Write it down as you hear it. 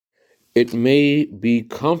It may be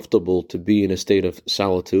comfortable to be in a state of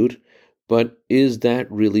solitude, but is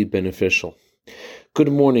that really beneficial?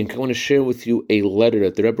 Good morning. I want to share with you a letter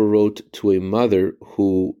that the Rebbe wrote to a mother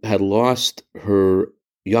who had lost her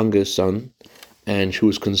youngest son, and she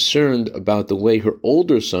was concerned about the way her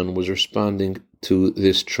older son was responding to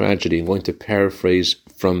this tragedy. I'm going to paraphrase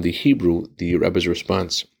from the Hebrew, the Rebbe's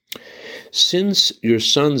response. Since your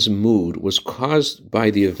son's mood was caused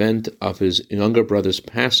by the event of his younger brother's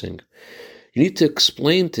passing, you need to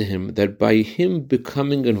explain to him that by him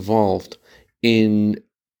becoming involved in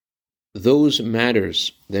those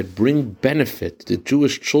matters that bring benefit to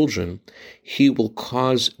Jewish children, he will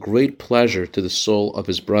cause great pleasure to the soul of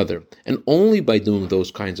his brother, and only by doing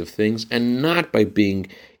those kinds of things, and not by being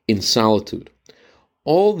in solitude.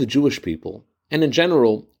 All the Jewish people, and in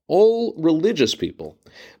general, all religious people,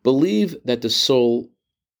 believe that the soul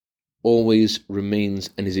always remains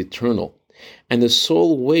and is eternal, and the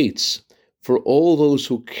soul waits for all those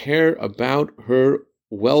who care about her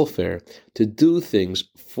welfare to do things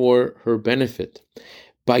for her benefit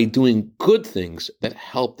by doing good things that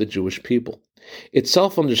help the Jewish people. It's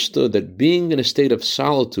self-understood that being in a state of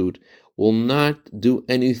solitude will not do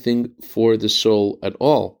anything for the soul at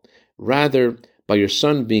all. Rather, by your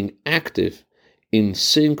son being active, in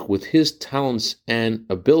sync with his talents and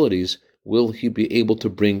abilities, will he be able to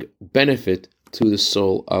bring benefit to the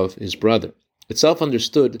soul of his brother. It's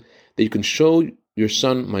self-understood that you can show your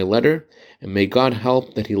son my letter, and may God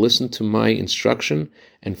help that he listen to my instruction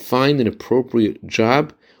and find an appropriate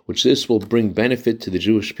job, which this will bring benefit to the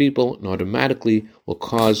Jewish people and automatically will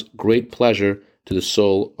cause great pleasure to the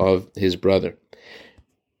soul of his brother.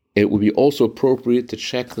 It would be also appropriate to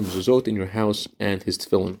check the mezuzot in your house and his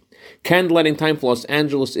tefillin. Candlelighting time for Los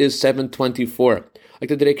Angeles is 7:24. I'd like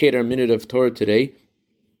to dedicate our minute of Torah today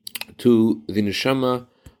to the neshama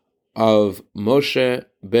of Moshe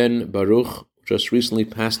ben Baruch, just recently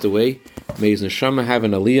passed away. May his neshama have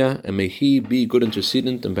an aliyah, and may he be good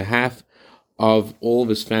intercedent on behalf of all of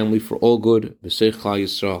his family for all good. B'sei Klal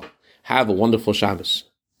Yisrael. Have a wonderful Shabbos.